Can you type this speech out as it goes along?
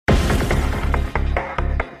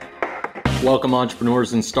Welcome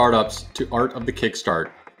entrepreneurs and startups to Art of the Kickstart,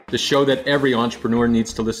 the show that every entrepreneur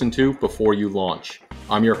needs to listen to before you launch.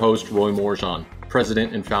 I'm your host, Roy Morjan,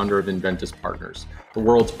 president and founder of Inventus Partners, the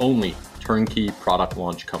world's only turnkey product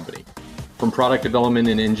launch company. From product development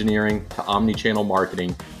and engineering to omni-channel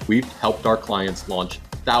marketing, we've helped our clients launch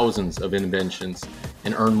thousands of inventions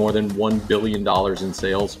and earn more than $1 billion in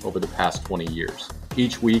sales over the past 20 years.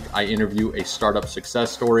 Each week, I interview a startup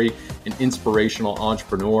success story, an inspirational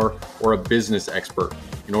entrepreneur, or a business expert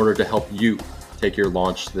in order to help you take your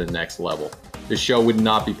launch to the next level. This show would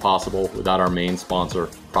not be possible without our main sponsor,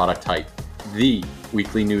 Product Hype, the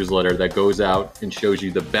weekly newsletter that goes out and shows you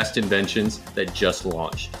the best inventions that just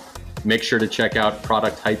launched. Make sure to check out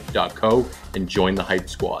producthype.co and join the Hype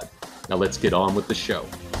Squad. Now let's get on with the show.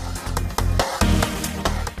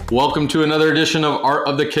 Welcome to another edition of Art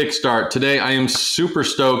of the Kickstart. Today I am super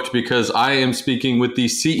stoked because I am speaking with the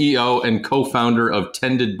CEO and co-founder of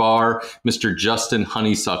TendedBar, Mr. Justin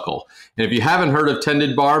Honeysuckle. And if you haven't heard of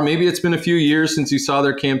TendedBar, maybe it's been a few years since you saw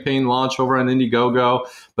their campaign launch over on Indiegogo,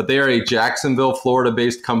 but they are a Jacksonville,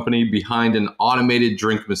 Florida-based company behind an automated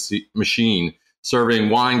drink machine, serving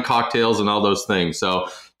wine, cocktails, and all those things. So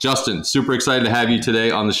Justin, super excited to have you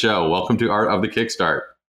today on the show. Welcome to Art of the Kickstart.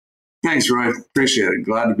 Thanks, Roy. Appreciate it.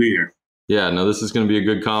 Glad to be here. Yeah, no, this is going to be a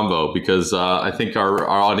good combo because I think our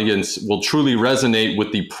audience will truly resonate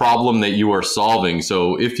with the problem that you are solving.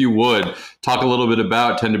 So if you would, talk a little bit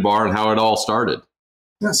about TendedBar and how it all started.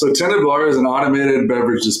 Yeah, so TendedBar is an automated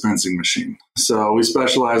beverage dispensing machine. So we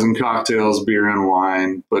specialize in cocktails, beer, and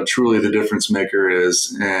wine, but truly the difference maker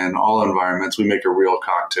is in all environments, we make a real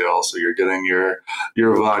cocktail. So you're getting your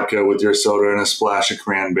vodka with your soda and a splash of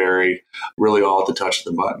cranberry, really all at the touch of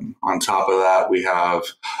the button. On top of that, we have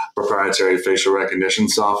proprietary facial recognition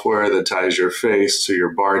software that ties your face to your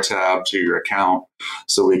bar tab, to your account,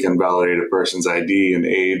 so we can validate a person's ID and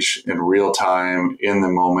age in real time, in the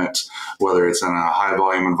moment, whether it's in a high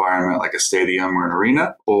volume environment like a stadium or an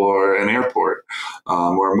arena or an airport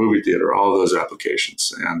or a movie theater, all of those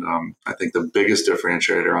applications. And I think the biggest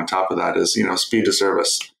differentiator on top of that is, speed to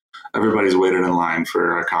service. Everybody's waited in line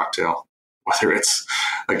for a cocktail, whether it's,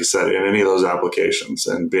 like I said, in any of those applications.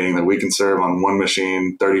 And being that we can serve on one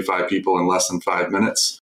machine 35 people in less than 5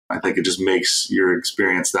 minutes, I think it just makes your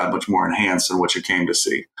experience that much more enhanced than what you came to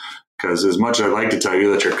see. Because as much as I'd like to tell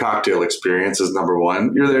you that your cocktail experience is number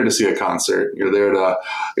one, you're there to see a concert. You're there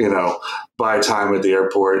to, buy time at the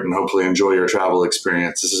airport and hopefully enjoy your travel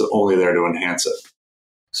experience. This is only there to enhance it.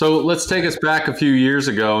 So let's take us back a few years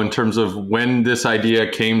ago in terms of when this idea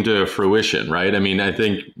came to fruition, right? I mean, I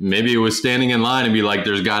think maybe it was standing in line and be like,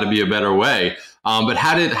 there's got to be a better way. But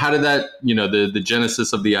how did that, the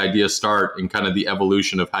genesis of the idea start and kind of the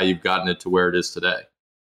evolution of how you've gotten it to where it is today?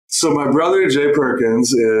 So my brother, Jay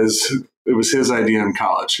Perkins, it was his idea in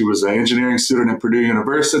college. He was an engineering student at Purdue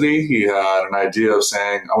University. He had an idea of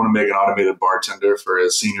saying, I want to make an automated bartender for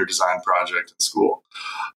his senior design project in school.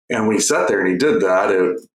 And we sat there and he did that.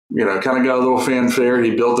 It, kind of got a little fanfare.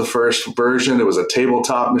 He built the first version. It was a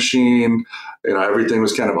tabletop machine. Everything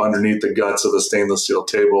was kind of underneath the guts of the stainless steel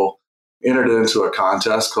table. Entered it into a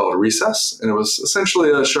contest called Recess. And it was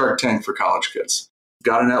essentially a Shark Tank for college kids.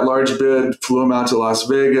 Got in at large bid, flew him out to Las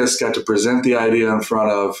Vegas, got to present the idea in front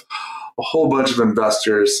of a whole bunch of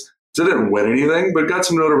investors. Didn't win anything, but got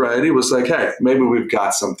some notoriety. Was like, hey, maybe we've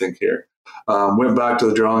got something here. Went back to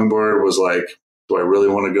the drawing board, was like, do I really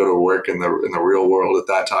want to go to work in the real world at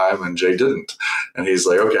that time? And Jay didn't. And he's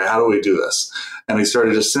like, okay, how do we do this? And he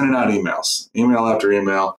started just sending out email after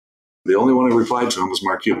email. The only one who replied to him was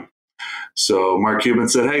Mark Cuban. So Mark Cuban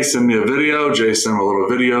said, hey, send me a video. Jay sent him a little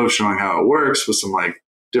video showing how it works with some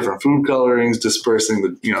different food colorings, dispersing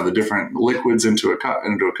the different liquids into a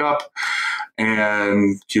cup.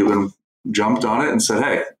 And Cuban jumped on it and said,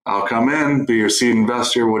 hey, I'll come in, be your seed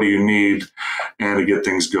investor. What do you need? And to get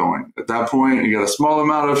things going. At that point, you got a small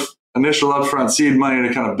amount of initial upfront seed money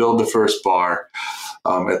to kind of build the first bar.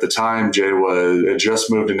 At the time, Jay had just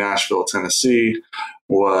moved to Nashville, Tennessee,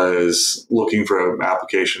 was looking for an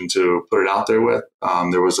application to put it out there with.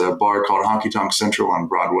 There was a bar called Honky Tonk Central on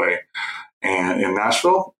Broadway and in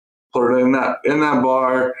Nashville. Put it in that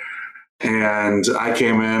bar, and I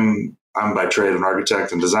came in. I'm by trade an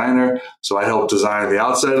architect and designer, so I helped design the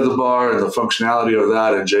outside of the bar and the functionality of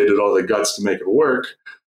that, and Jay did all the guts to make it work.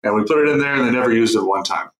 And we put it in there, and they never used it one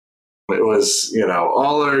time. It was,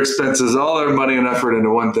 all our expenses, all our money and effort into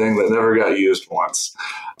one thing that never got used once.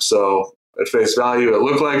 So at face value, it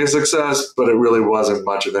looked like a success, but it really wasn't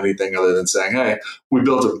much of anything other than saying, hey, we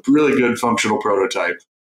built a really good functional prototype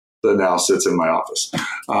that now sits in my office.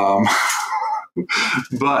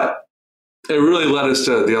 But it really led us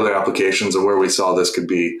to the other applications of where we saw this could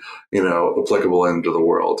be, applicable into the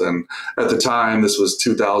world. And at the time, this was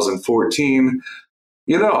 2014,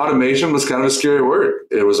 automation was kind of a scary word.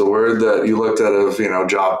 It was a word that you looked at of,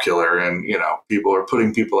 job killer, and, people are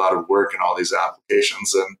putting people out of work in all these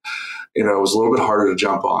applications. And, it was a little bit harder to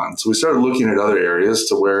jump on. So we started looking at other areas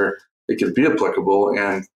to where it could be applicable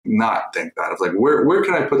and not think that of like, where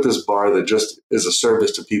can I put this bar that just is a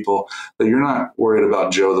service to people, that you're not worried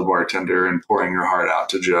about Joe, the bartender, and pouring your heart out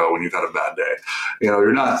to Joe when you've had a bad day.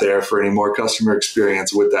 You're not there for any more customer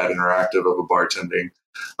experience with that interactive of a bartending,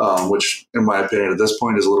 which in my opinion at this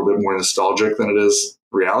point is a little bit more nostalgic than it is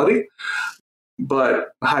reality.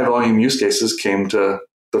 But high volume use cases came to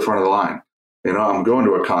the front of the line. I'm going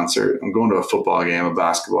to a concert, I'm going to a football game, a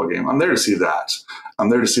basketball game. I'm there to see that. I'm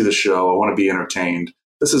there to see the show. I want to be entertained.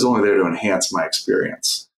 This is only there to enhance my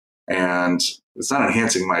experience. And it's not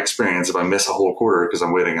enhancing my experience if I miss a whole quarter because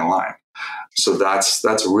I'm waiting in line. So that's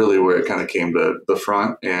really where it kind of came to the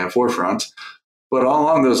front and forefront. But all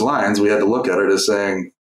along those lines, we had to look at it as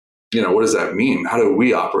saying, what does that mean? How do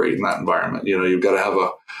we operate in that environment? You've got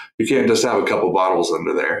to you can't just have a couple bottles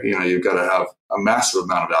under there. You've got to have a massive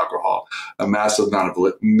amount of alcohol, a massive amount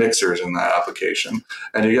of mixers in that application.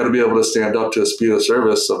 And you got to be able to stand up to a speed of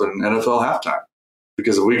service of an NFL halftime.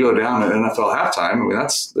 Because if we go down at NFL halftime,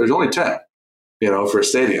 there's only 10, for a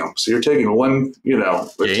stadium. So you're taking one,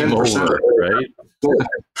 10%. Right?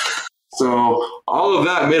 So all of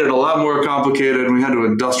that made it a lot more complicated, and we had to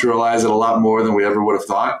industrialize it a lot more than we ever would have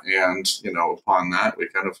thought. And, upon that, we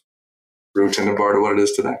kind of grew TendedBar to what it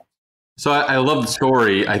is today. So I love the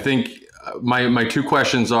story. I think my two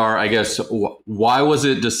questions are, I guess, why was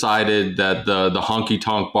it decided that the Honky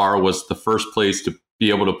Tonk Bar was the first place to be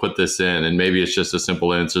able to put this in? And maybe it's just a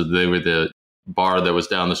simple answer. They were the bar that was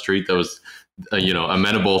down the street that was,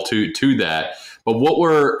 amenable to that. But what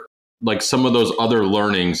were like some of those other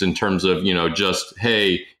learnings in terms of, just,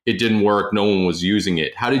 hey, it didn't work, no one was using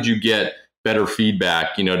it. How did you get better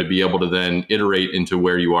feedback, to be able to then iterate into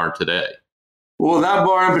where you are today? Well, that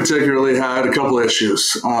bar in particularly had a couple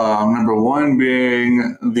issues. Number one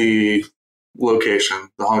being the location,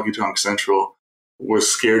 the Honky Tonk Central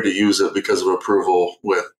was scared to use it because of approval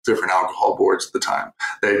with different alcohol boards at the time.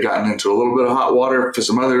 They had gotten into a little bit of hot water for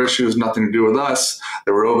some other issues, nothing to do with us.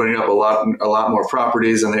 They were opening up a lot more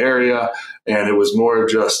properties in the area, and it was more of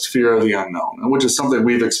just fear of the unknown, which is something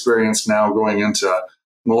we've experienced now going into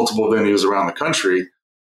multiple venues around the country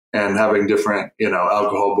and having different,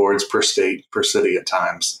 alcohol boards per state, per city at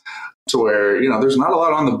times, to where, there's not a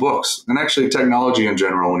lot on the books. And actually technology in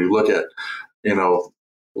general, when you look at,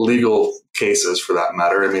 legal cases for that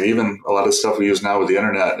matter. I mean, even a lot of stuff we use now with the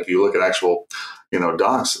internet, if you look at actual,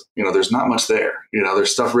 docs, there's not much there.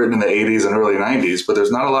 There's stuff written in the 80s and early 90s, but there's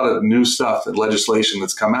not a lot of new stuff and legislation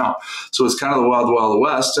that's come out. So it's kind of the wild, wild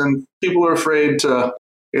west, and people are afraid to,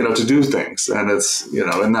 to do things. And it's,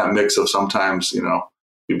 in that mix of sometimes,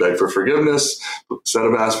 you beg for forgiveness instead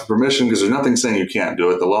of ask for permission, because there's nothing saying you can't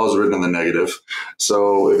do it. The law is written in the negative.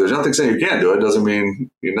 So if there's nothing saying you can't do it, doesn't mean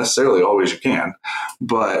you necessarily always you can.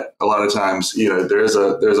 But a lot of times, there's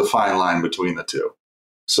a fine line between the two.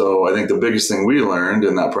 So I think the biggest thing we learned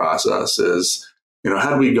in that process is,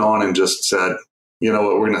 had we gone and just said, we're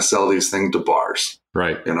going to sell these things to bars.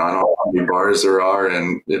 Right. I don't know how many bars there are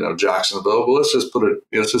in, Jacksonville, but let's just put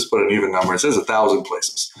an even number. It says 1,000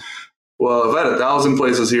 places. Well, if I had 1,000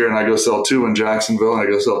 places here and I go sell 2 in Jacksonville and I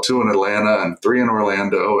go sell 2 in Atlanta and 3 in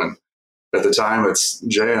Orlando, and at the time it's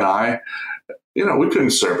Jay and I, we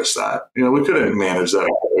couldn't service that. We couldn't manage that.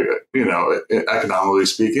 Economically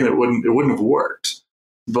speaking, it wouldn't have worked.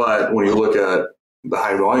 But when you look at the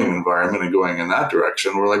high volume environment and going in that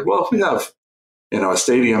direction, we're like, well, if we have, a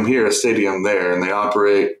stadium here, a stadium there, and they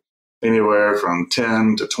operate anywhere from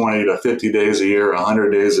 10 to 20 to 50 days a year, 100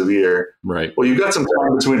 days a year. Right. Well, you've got some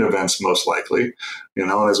time between events, most likely,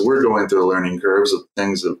 as we're going through the learning curves of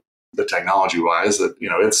things that the technology wise that,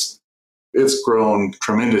 it's grown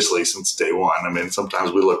tremendously since day one. I mean,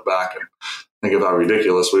 sometimes we look back and think of how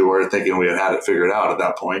ridiculous we were thinking we had it figured out at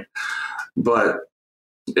that point. But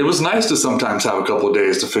it was nice to sometimes have a couple of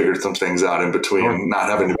days to figure some things out in between, not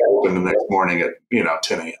having to be open the next morning at,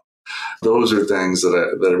 10 a.m. Those are things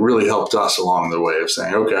that really helped us along the way of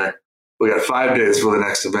saying, okay, we got 5 days for the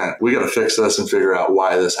next event. We got to fix this and figure out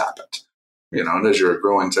why this happened. And as you're a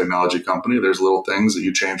growing technology company, there's little things that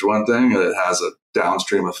you change one thing and it has a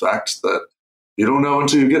downstream effect that you don't know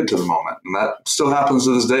until you get to the moment. And that still happens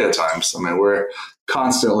to this day at times. I mean, we're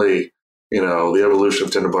constantly, the evolution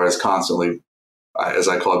of TendedBar is constantly, as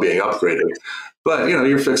I call it, being upgraded. But,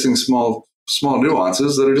 you're fixing small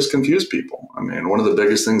nuances that are just confuse people. I mean, one of the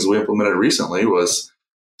biggest things we implemented recently was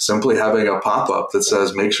simply having a pop-up that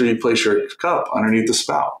says, make sure you place your cup underneath the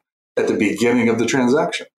spout at the beginning of the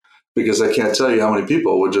transaction. Because I can't tell you how many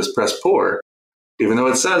people would just press pour, even though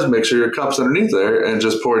it says, make sure your cup's underneath there, and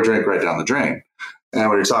just pour a drink right down the drain. And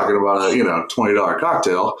when you're talking about a $20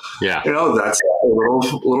 cocktail, that's a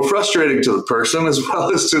little frustrating to the person as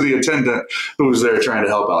well as to the attendant who's there trying to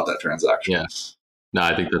help out that transaction. Yes. No,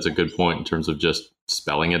 I think that's a good point in terms of just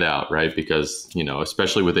spelling it out, right? Because,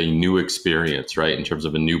 especially with a new experience, right? In terms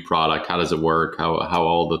of a new product, how does it work?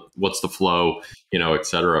 What's the flow, et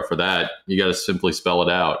cetera. For that, you got to simply spell it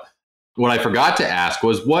out. What I forgot to ask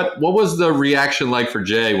was what was the reaction like for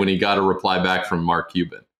Jay when he got a reply back from Mark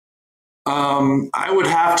Cuban? I would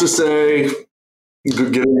have to say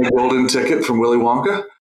getting a golden ticket from Willy Wonka,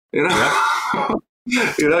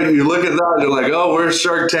 Yep. You look at that, you're like, oh, we're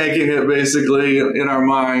Shark Tanking it basically in our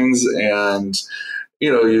minds. And,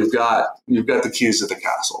 you've got the keys to the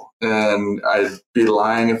castle. And I'd be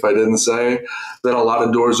lying if I didn't say that a lot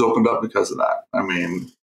of doors opened up because of that. I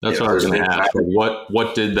mean, that's what I was going to ask.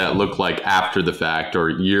 What did that look like after the fact, or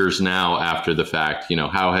years now after the fact?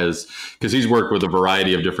 Because he's worked with a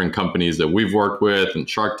variety of different companies that we've worked with and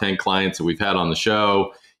Shark Tank clients that we've had on the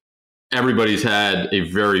show. Everybody's had a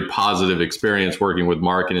very positive experience working with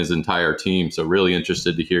Mark and his entire team. So really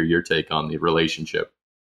interested to hear your take on the relationship.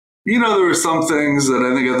 There were some things that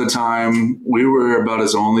I think at the time we were about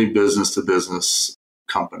his only business to business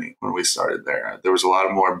company when we started there. There was a lot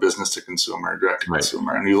of more business to consumer, direct to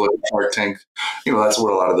consumer. And you look at Shark Tank, that's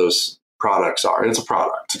what a lot of those products are. It's a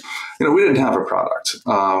product. We didn't have a product.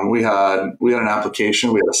 We had an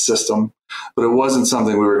application, we had a system, but it wasn't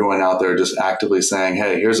something we were going out there just actively saying,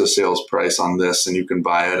 hey, here's a sales price on this and you can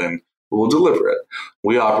buy it and we'll deliver it.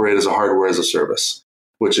 We operate as a hardware as a service,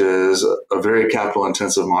 which is a very capital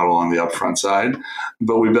intensive model on the upfront side,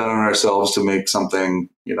 but we bet on ourselves to make something,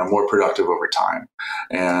 more productive over time.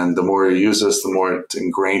 And the more you use this, the more it's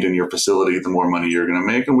ingrained in your facility, the more money you're going to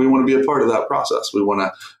make. And we want to be a part of that process. We want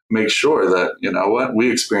to make sure that,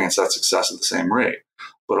 we experience that success at the same rate.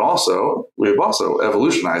 But also, we've also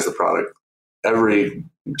evolutionized the product every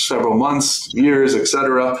several months, years, et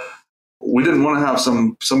cetera. We didn't want to have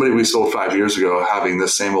somebody we sold 5 years ago having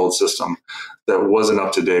this same old system that wasn't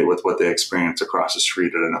up to date with what they experienced across the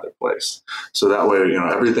street at another place. So that way,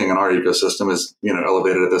 everything in our ecosystem is,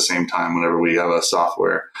 elevated at the same time whenever we have a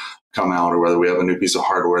software come out, or whether we have a new piece of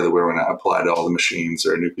hardware that we're going to apply to all the machines,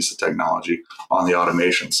 or a new piece of technology on the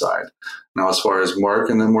automation side. Now, as far as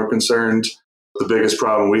Mark and them were concerned, the biggest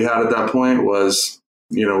problem we had at that point was,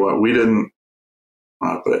 we didn't,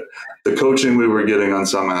 but the coaching we were getting on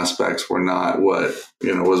some aspects were not what,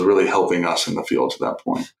 was really helping us in the field to that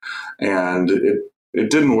point. And it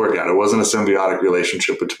didn't work out. It wasn't a symbiotic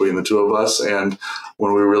relationship between the two of us. And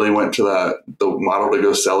when we really went to the model to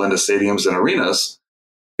go sell into stadiums and arenas,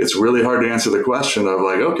 it's really hard to answer the question of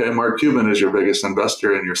like, okay, Mark Cuban is your biggest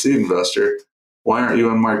investor and your seed investor. Why aren't you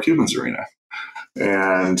in Mark Cuban's arena?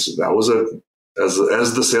 And that was as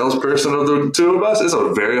the salesperson of the two of us, is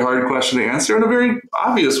a very hard question to answer, and a very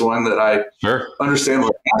obvious one that I understand when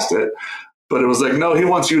I asked it. But it was like, no, he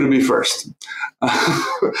wants you to be first.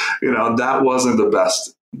 That wasn't the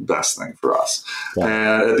best thing for us. Yeah.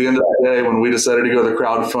 And at the end of the day, when we decided to go the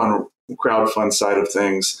crowdfund side of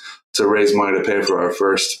things to raise money to pay for our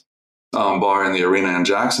first bar in the arena in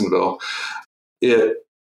Jacksonville, it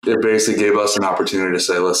basically gave us an opportunity to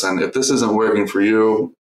say, listen, if this isn't working for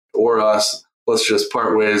you or us, let's just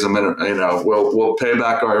part ways a minute. We'll pay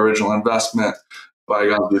back our original investment.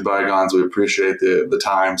 Bygones be bygones. We appreciate the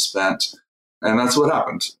time spent, and that's what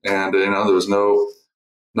happened. And there was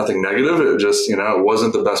nothing negative. It just it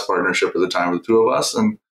wasn't the best partnership at the time with the two of us.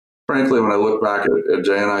 And frankly, when I look back at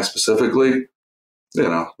Jay and I specifically,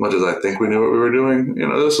 much as I think we knew what we were doing,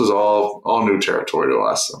 this was all new territory to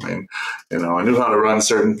us. I mean, I knew how to run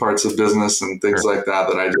certain parts of business and things like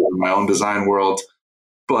that I did in my own design world,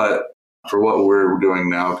 but for what we're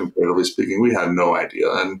doing now, comparatively speaking, we had no idea.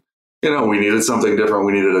 And, we needed something different.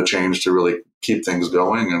 We needed a change to really keep things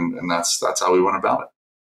going. And that's how we went about it.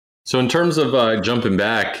 So in terms of jumping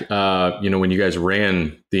back, when you guys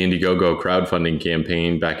ran the Indiegogo crowdfunding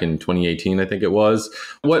campaign back in 2018, I think it was,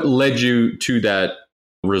 what led you to that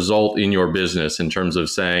result in your business in terms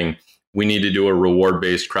of saying, we need to do a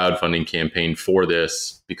reward-based crowdfunding campaign for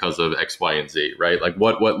this because of X, Y, and Z, right? Like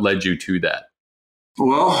what led you to that?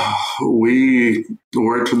 Well, we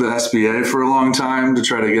worked with the SBA for a long time to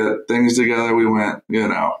try to get things together. We went,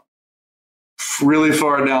 really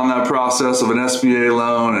far down that process of an SBA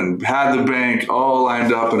loan and had the bank all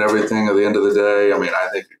lined up and everything. At the end of the day, I mean, I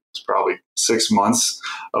think it was probably 6 months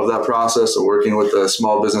of that process of working with the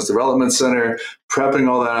Small Business Development Center, prepping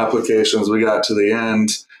all that applications. We got to the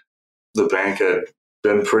end the bank had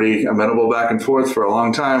been pretty amenable back and forth for a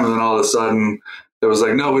long time. And then all of a sudden it was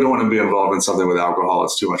like, no, we don't want to be involved in something with alcohol.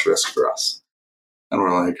 It's too much risk for us. And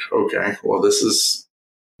we're like, okay, well, it was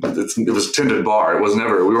TendedBar.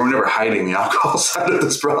 We were never hiding the alcohol side of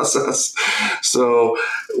this process. So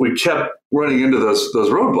we kept running into those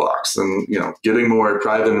roadblocks and, getting more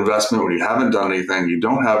private investment when you haven't done anything, you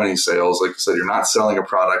don't have any sales. Like I said, you're not selling a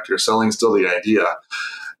product, you're selling still the idea.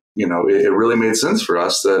 It really made sense for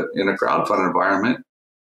us that in a crowdfunding environment,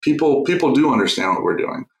 people do understand what we're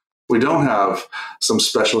doing. We don't have some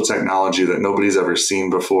special technology that nobody's ever seen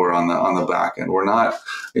before on the back end. We're not,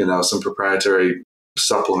 some proprietary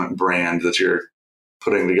supplement brand that you're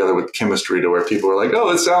putting together with chemistry to where people are like, oh,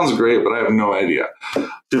 it sounds great, but I have no idea.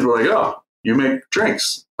 People are like, oh, you make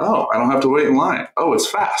drinks. Oh, I don't have to wait in line. Oh, it's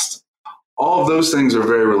fast. All of those things are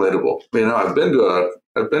very relatable. I've been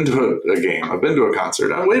to a game. I've been to a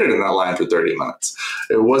concert. I waited in that line for 30 minutes.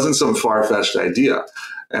 It wasn't some far-fetched idea.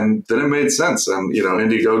 And then it made sense. And,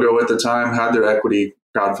 Indiegogo at the time had their equity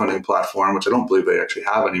crowdfunding platform, which I don't believe they actually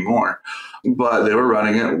have anymore, but they were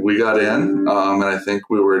running it. We got in, and I think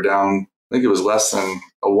we were down, I think it was less than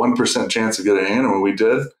a 1% chance of getting in. And when we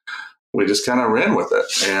did, we just kind of ran with it.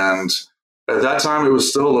 And at that time, it was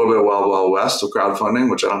still a little bit Wild West of crowdfunding,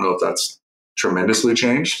 which I don't know if that's tremendously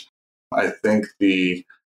changed. I think the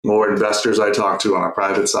more investors I talk to on a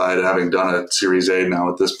private side, having done a Series A now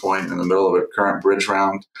at this point in the middle of a current bridge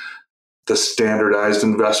round, the standardized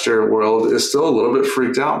investor world is still a little bit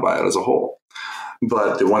freaked out by it as a whole.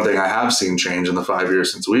 But the one thing I have seen change in the 5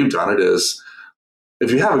 years since we've done it is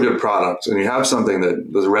if you have a good product and you have something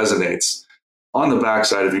that resonates, on the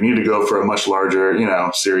backside, if you need to go for a much larger,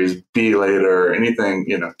 Series B later or anything,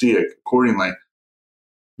 D accordingly,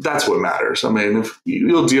 that's what matters. I mean, if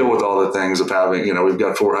you'll deal with all the things of having, we've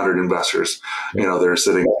got 400 investors, that are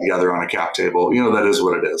sitting together on a cap table. That is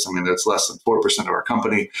what it is. I mean, it's less than 4% of our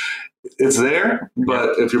company. It's there,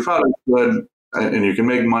 but if your product's good and you can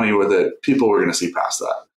make money with it, people are going to see past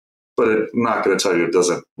that. But I'm not going to tell you it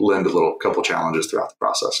doesn't lend a couple challenges throughout the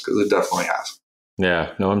process, because it definitely has.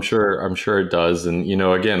 Yeah, no, I'm sure it does. And,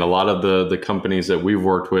 again, a lot of the companies that we've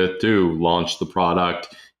worked with do launch the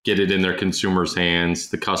product, get it in their consumers' hands.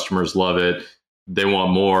 The customers love it. They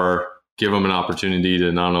want more. Give them an opportunity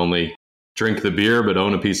to not only drink the beer, but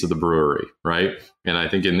own a piece of the brewery, right? And I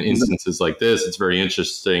think in instances like this, it's very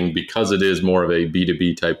interesting because it is more of a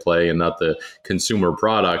B2B type play and not the consumer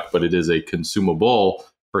product, but it is a consumable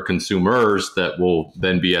for consumers that will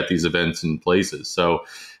then be at these events and places. So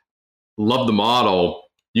love the model.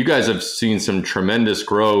 You guys have seen some tremendous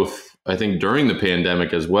growth, I think, during the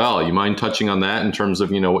pandemic as well. You mind touching on that in terms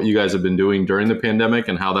of, what you guys have been doing during the pandemic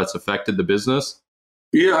and how that's affected the business?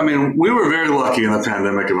 Yeah, I mean, we were very lucky in the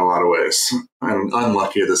pandemic in a lot of ways, and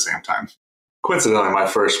unlucky at the same time. Coincidentally, my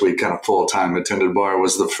first week kind of full-time at TendedBar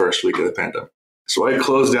was the first week of the pandemic. So I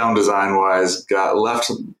closed down design-wise,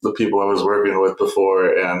 left the people I was working with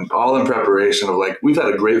before, and all in preparation of we've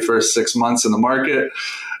had a great first 6 months in the market.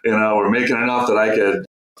 We're making enough that I could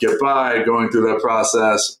get by going through that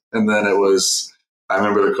process. And then I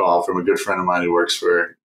remember the call from a good friend of mine who works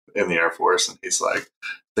in the Air Force. And he's like,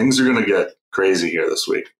 things are going to get crazy here this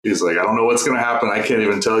week. He's like, I don't know what's going to happen. I can't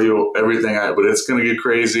even tell you everything, but it's going to get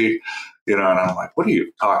crazy. And I'm like, what are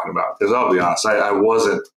you talking about? Because I'll be honest, I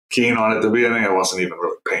wasn't keen on it at the beginning. I wasn't even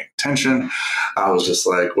really paying attention. I was just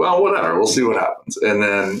like, well, whatever, we'll see what happens. And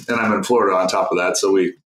I'm in Florida on top of that. So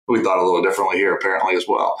we thought a little differently here, apparently, as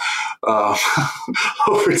well,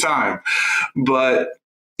 over time. But,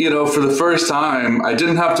 for the first time, I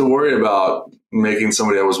didn't have to worry about making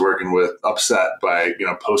somebody I was working with upset by,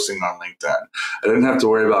 posting on LinkedIn. I didn't have to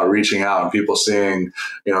worry about reaching out and people seeing,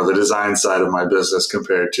 the design side of my business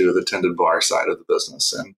compared to the TendedBar side of the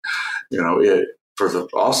business. And, for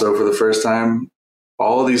the first time,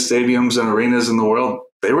 all of these stadiums and arenas in the world,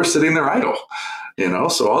 they were sitting there idle.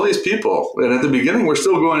 So all these people, and at the beginning, we're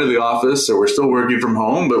still going to the office or we're still working from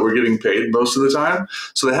home, but we're getting paid most of the time.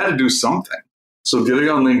 So they had to do something. So getting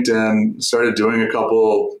on LinkedIn, started doing a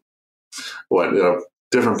couple,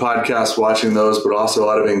 different podcasts, watching those, but also a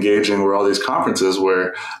lot of engaging where all these conferences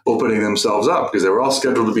were opening themselves up because they were all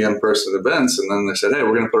scheduled to be in-person events. And then they said, hey,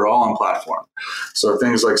 we're going to put it all on platform. So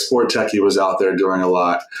things like Sport Techie was out there doing a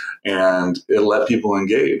lot, and it let people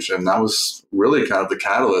engage. And that was really kind of the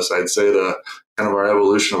catalyst, I'd say, to kind of our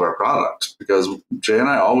evolution of our product, because Jay and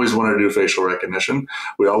I always wanted to do facial recognition.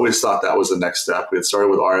 We always thought that was the next step. We had started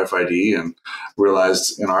with RFID and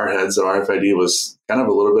realized in our heads that RFID was kind of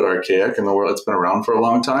a little bit archaic in the world. It's been around for a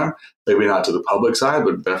long time, maybe not to the public side,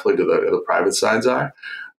 but definitely to the private side's eye.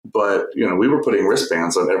 But, we were putting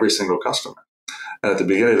wristbands on every single customer. And at the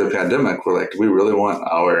beginning of the pandemic, we're like, do we really want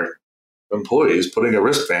our employees putting a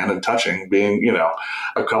wristband and touching, being,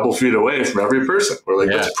 a couple feet away from every person. We're like,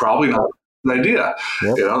 that's probably not an idea.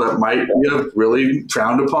 Yep. That might be a really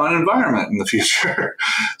frowned upon environment in the future.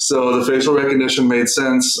 So the facial recognition made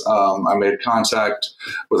sense. I made contact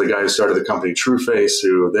with a guy who started the company TrueFace,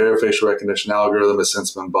 who their facial recognition algorithm has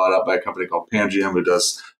since been bought up by a company called Pangiam, who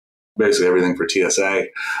does basically everything for TSA.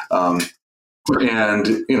 And,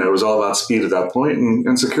 it was all about speed at that point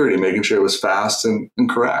and security, making sure it was fast and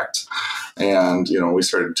correct. And, when we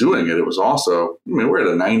started doing it, it was also, we're at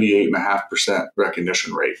a 98.5%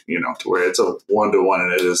 recognition rate, to where it's a 1-to-1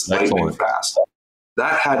 and it is lightning fast.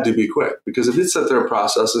 That had to be quick, because if you set their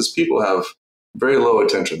processes, people have very low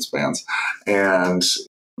attention spans. And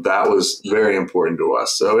that was very important to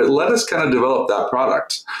us. So it let us kind of develop that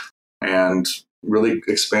product and really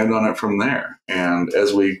expand on it from there. And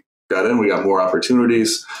as we got in, we got more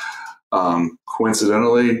opportunities.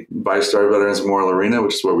 Coincidentally, ViceStar Veterans Memorial Arena,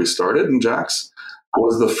 which is where we started in Jax,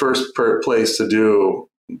 was the first place to do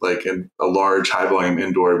like a large high volume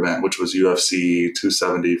indoor event, which was UFC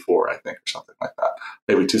 274, I think, or something like that.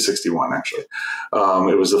 Maybe 261, actually.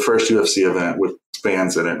 It was the first UFC event with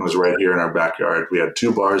fans in it. It was right here in our backyard. We had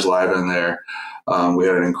 2 bars live in there. We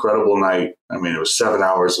had an incredible night. It was 7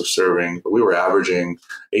 hours of serving, but we were averaging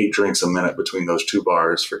 8 drinks a minute between those 2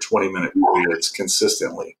 bars for 20-minute periods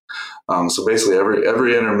consistently. So basically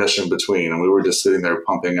every intermission between, and we were just sitting there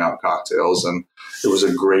pumping out cocktails, and it was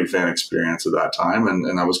a great fan experience at that time. And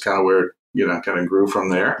that was kind of where, kind of grew from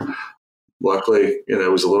there. Luckily,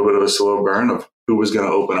 it was a little bit of a slow burn of who was going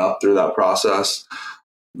to open up through that process.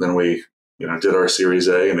 Then we, did our Series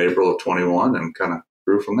A in April of 21 and kind of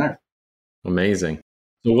grew from there. Amazing.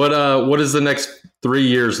 So what does the next 3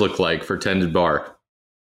 years look like for TendedBar?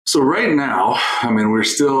 So right now,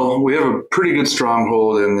 we have a pretty good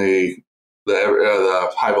stronghold in the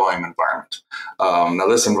high volume environment. Now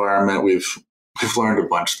this environment, we've learned a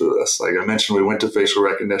bunch through this. Like I mentioned, we went to facial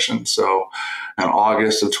recognition. So in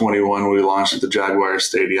August of 21, we launched at the Jaguar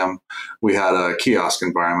Stadium. We had a kiosk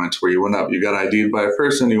environment where you went up, you got ID'd by a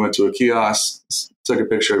person, you went to a kiosk, took a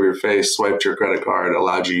picture of your face, swiped your credit card,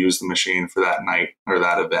 allowed you to use the machine for that night or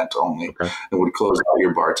that event only, and would close out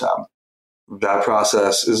your bar tab. That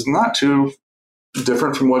process is not too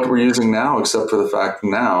different from what we're using now, except for the fact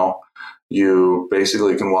now you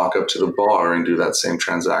basically can walk up to the bar and do that same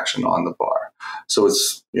transaction on the bar. So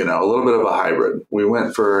it's, a little bit of a hybrid.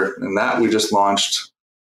 We just launched,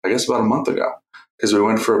 I guess, about a month ago. Because we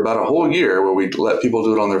went for about a whole year where we let people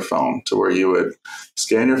do it on their phone, to where you would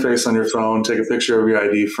scan your face on your phone, take a picture of your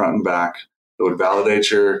ID front and back. It would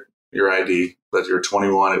validate your ID, that you're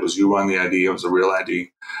 21. It was you on the ID. It was a real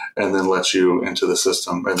ID, and then let you into the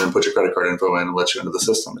system, and then put your credit card info in and let you into the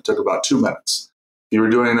system. It took about 2 minutes. If you were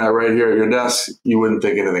doing that right here at your desk, you wouldn't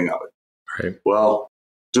think anything of it. Right. Well,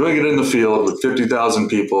 doing it in the field with 50,000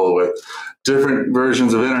 people with different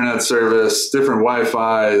versions of internet service, different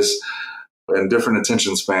Wi-Fi's, and different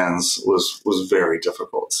attention spans was very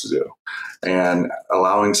difficult to do. And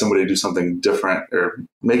allowing somebody to do something different, or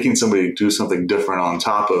making somebody do something different on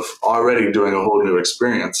top of already doing a whole new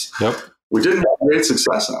experience, we didn't have great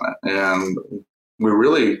success on it. And we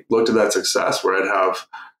really looked at that success where I'd have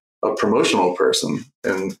a promotional person,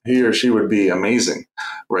 and he or she would be amazing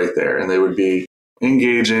right there, and they would be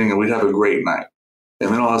engaging, and we'd have a great night.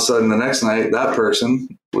 And then all of a sudden the next night, that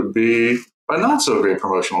person would be a not so great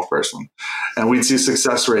promotional person. And we'd see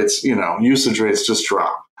success rates, usage rates just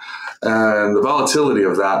drop. And the volatility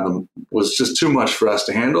of that was just too much for us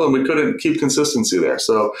to handle, and we couldn't keep consistency there.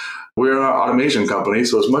 So we're an automation company,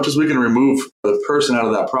 so as much as we can remove the person out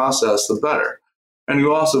of that process, the better. And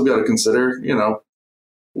you also got to consider,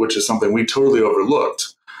 which is something we totally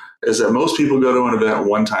overlooked, is that most people go to an event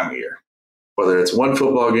one time a year. Whether it's one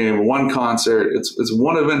football game, one concert, it's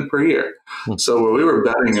one event per year. So we were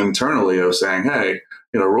betting internally of saying, hey,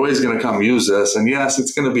 Roy's going to come use this. And yes,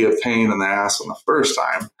 it's going to be a pain in the ass on the first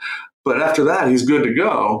time. But after that, he's good to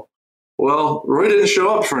go. Well, Roy didn't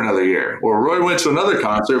show up for another year. Or Roy went to another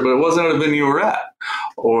concert, but it wasn't at a venue we're at.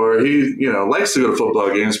 Or he, likes to go to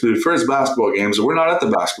football games, but he prefers basketball games, and we're not at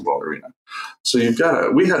the basketball arena. So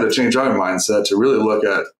we had to change our mindset to really look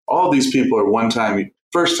at all these people are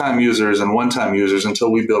first-time users and one-time users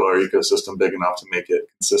until we build our ecosystem big enough to make it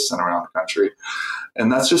consistent around the country.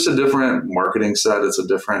 And that's just a different marketing set. It's a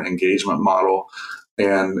different engagement model.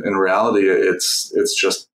 And in reality, it's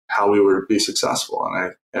just how we would be successful.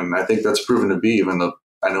 And I think that's proven to be, even though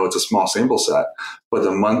I know it's a small sample set, but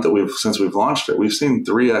the month since we've launched it, we've seen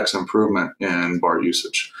 3x improvement in bar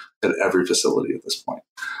usage at every facility at this point.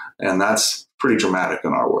 And that's pretty dramatic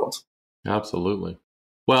in our world. Absolutely.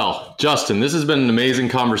 Well, Justin, this has been an amazing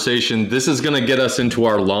conversation. This is going to get us into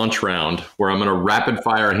our launch round where I'm going to rapid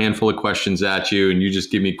fire a handful of questions at you and you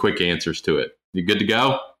just give me quick answers to it. You good to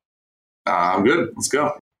go? I'm good. Let's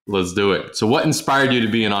go. Let's do it. So what inspired you to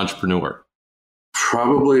be an entrepreneur?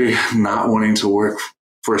 Probably not wanting to work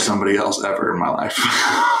for somebody else ever in my life.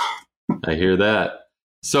 I hear that.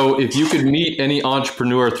 So if you could meet any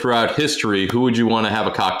entrepreneur throughout history, who would you want to have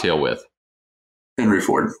a cocktail with? Henry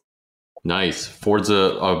Ford. Nice. Ford's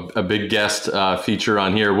a big guest feature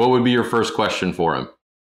on here. What would be your first question for him?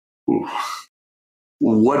 Ooh.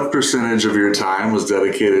 What percentage of your time was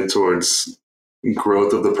dedicated towards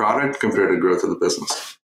growth of the product compared to growth of the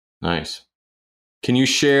business? Nice. Can you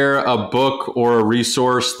share a book or a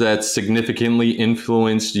resource that significantly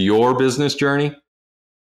influenced your business journey?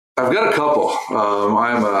 I've got a couple.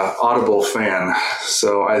 I'm an Audible fan.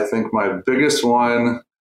 So I think my biggest one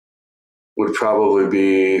would probably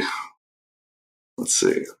be, let's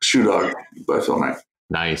see, Shoe Dog by Phil Knight.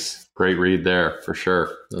 Nice. Great read there for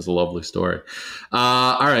sure. That's a lovely story.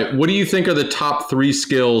 All right. What do you think are the top 3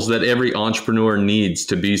 skills that every entrepreneur needs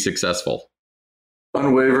to be successful?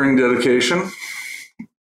 Unwavering dedication.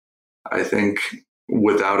 I think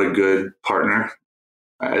without a good partner,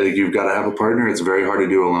 I think you've got to have a partner. It's very hard to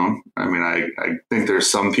do alone. I mean, I think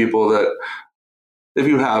there's some people that if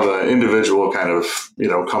you have an individual kind of,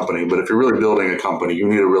 company, but if you're really building a company, you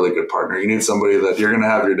need a really good partner. You need somebody that you're going to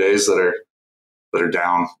have your days that are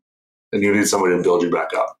down, and you need somebody to build you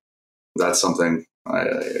back up. That's something I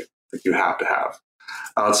think you have to have.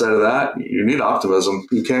 Outside of that, you need optimism.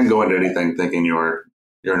 You can't go into anything thinking you're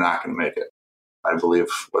not going to make it. I believe,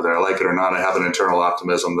 whether I like it or not, I have an internal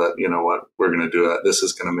optimism that, you know what, we're going to do it. This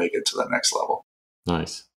is going to make it to the next level.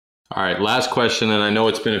 Nice. All right, last question, and I know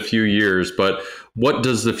it's been a few years, but what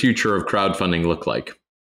does the future of crowdfunding look like?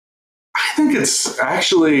 I think it's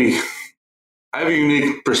actually, I have a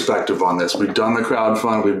unique perspective on this. We've done the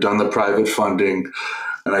crowdfund, we've done the private funding,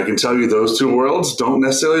 and I can tell you those two worlds don't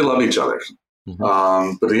necessarily love each other.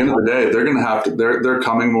 Mm-hmm. But at the end of the day, they're going to have to, they're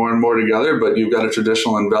coming more and more together, but you've got a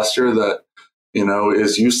traditional investor that,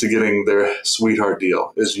 is used to getting their sweetheart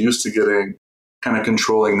deal, is used to getting kind of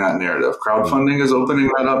controlling that narrative. Crowdfunding is opening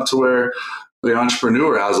that up to where the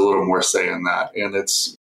entrepreneur has a little more say in that. And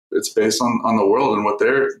it's based on the world and what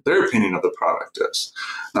their opinion of the product is.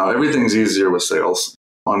 Now, everything's easier with sales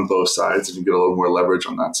on both sides, and you get a little more leverage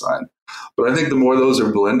on that side. But I think the more those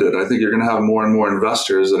are blended, I think you're going to have more and more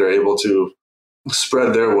investors that are able to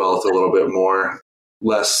spread their wealth a little bit more,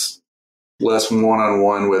 less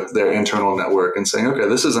one-on-one with their internal network and saying, okay,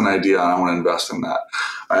 this is an idea, I want to invest in that.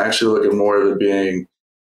 I actually look at more of it being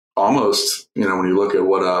almost, when you look at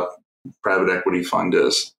what a private equity fund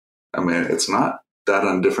is, I mean, it's not that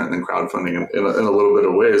undifferent than crowdfunding in a little bit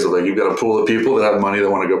of ways. Like, you've got a pool of people that have money that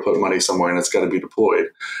want to go put money somewhere and it's got to be deployed.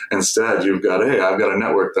 Instead, you've got, hey, I've got a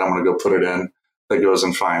network that I'm going to go put it in that goes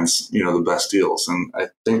and finds, the best deals. And I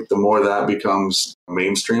think the more that becomes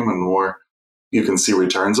mainstream and the more you can see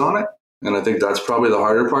returns on it. And I think that's probably the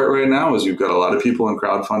harder part right now is you've got a lot of people in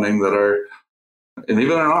crowdfunding that are, and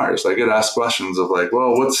even in ours, I get asked questions of like,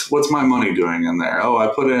 well, what's my money doing in there? Oh,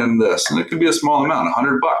 I put in this, and it could be a small amount.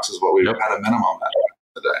 $100 is what we've had a minimum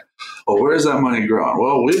at today. Well, where's that money grown?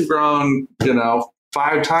 Well, we've grown,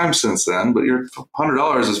 5 times since then, but your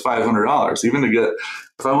 $100 is $500. Even to get,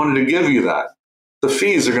 if I wanted to give you that, the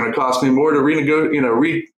fees are going to cost me more to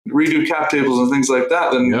redo cap tables and things like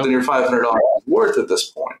that than your $500 is worth at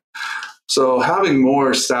this point. So having more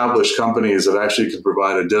established companies that actually could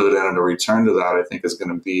provide a dividend and a return to that, I think is going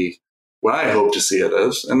to be what I hope to see it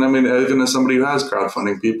as. And I mean, even as somebody who has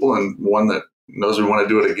crowdfunding people and one that knows we want to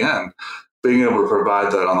do it again, being able to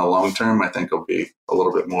provide that on the long term, I think will be a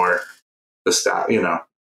little bit more let's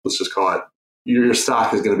just call it, your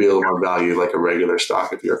stock is going to be a little more valued like a regular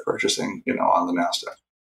stock if you're purchasing, on the NASDAQ.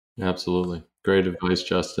 Absolutely. Great advice,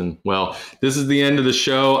 Justin. Well, this is the end of the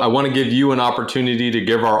show. I want to give you an opportunity to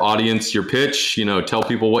give our audience your pitch, tell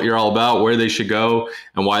people what you're all about, where they should go,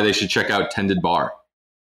 and why they should check out TendedBar.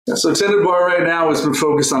 Yeah, so TendedBar right now has been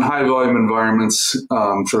focused on high volume environments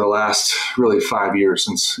for the last really 5 years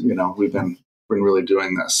since, we've been really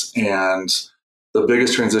doing this. And the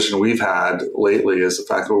biggest transition we've had lately is the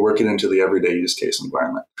fact that we're working into the everyday use case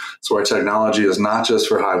environment. So our technology is not just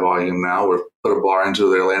for high volume now. We've put a bar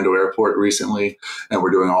into the Orlando airport recently, and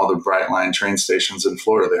we're doing all the Brightline train stations in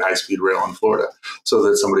Florida, the high-speed rail in Florida, so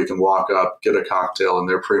that somebody can walk up, get a cocktail in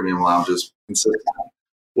their premium lounges consistently.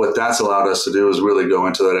 What that's allowed us to do is really go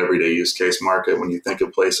into that everyday use case market. When you think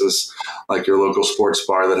of places like your local sports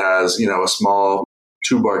bar that has, a small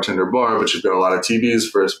 2-bartender bar, but you've got a lot of TVs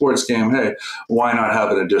for a sports game. Hey, why not have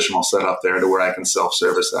an additional setup there to where I can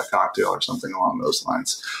self-service that cocktail or something along those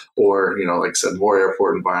lines? Or, like I said, more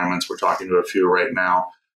airport environments. We're talking to a few right now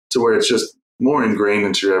to where it's just more ingrained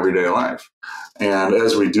into your everyday life. And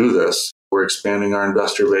as we do this, we're expanding our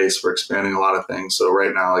investor base. We're expanding a lot of things. So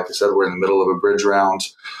right now, like I said, we're in the middle of a bridge round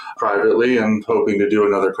privately and hoping to do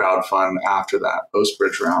another crowd fund after that,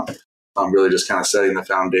 post-bridge round. I'm really just kind of setting the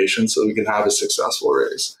foundation so we can have a successful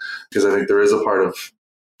raise. Because I think there is a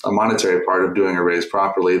monetary part of doing a raise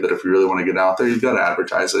properly that if you really want to get out there, you've got to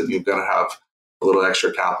advertise it and you've got to have a little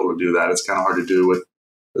extra capital to do that. It's kind of hard to do with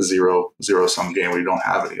a zero-sum game where you don't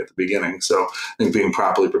have any at the beginning. So I think being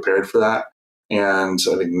properly prepared for that. And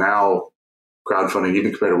I think now crowdfunding,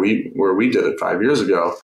 even compared to where we did it 5 years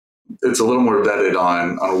ago, it's a little more vetted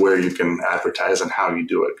on where you can advertise and how you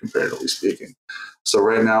do it, comparatively speaking. So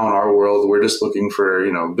right now in our world, we're just looking for,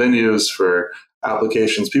 venues, for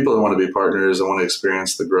applications, people that want to be partners and want to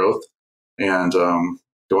experience the growth, and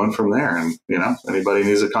going from there. And, anybody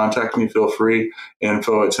needs to contact me, feel free.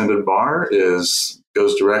 Info at TendedBar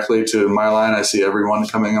goes directly to my line. I see everyone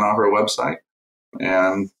coming in off our website,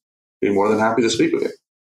 and be more than happy to speak with you.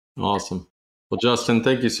 Awesome. Well, Justin,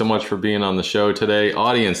 thank you so much for being on the show today.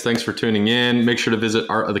 Audience, thanks for tuning in. Make sure to visit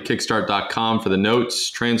artofthekickstart.com for the notes,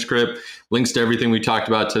 transcript, links to everything we talked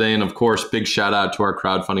about today. And of course, big shout out to our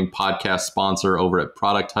crowdfunding podcast sponsor over at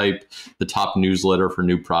Product Hype, the top newsletter for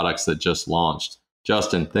new products that just launched.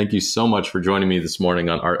 Justin, thank you so much for joining me this morning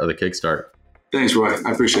on Art of the Kickstart. Thanks, Roy.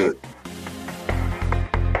 I appreciate it.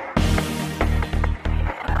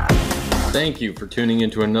 Thank you for tuning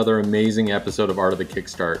into another amazing episode of Art of the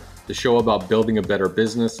Kickstart, the show about building a better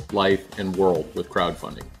business, life, and world with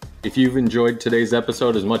crowdfunding. If you've enjoyed today's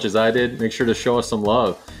episode as much as I did, make sure to show us some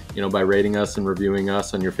love, by rating us and reviewing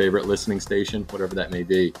us on your favorite listening station, whatever that may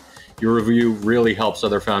be. Your review really helps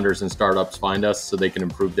other founders and startups find us so they can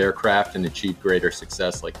improve their craft and achieve greater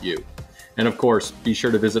success like you. And of course, be sure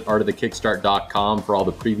to visit artofthekickstart.com for all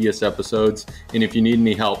the previous episodes. And if you need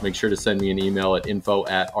any help, make sure to send me an email at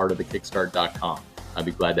info@artofthekickstart.com. I'd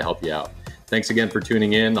be glad to help you out. Thanks again for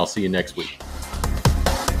tuning in. I'll see you next week.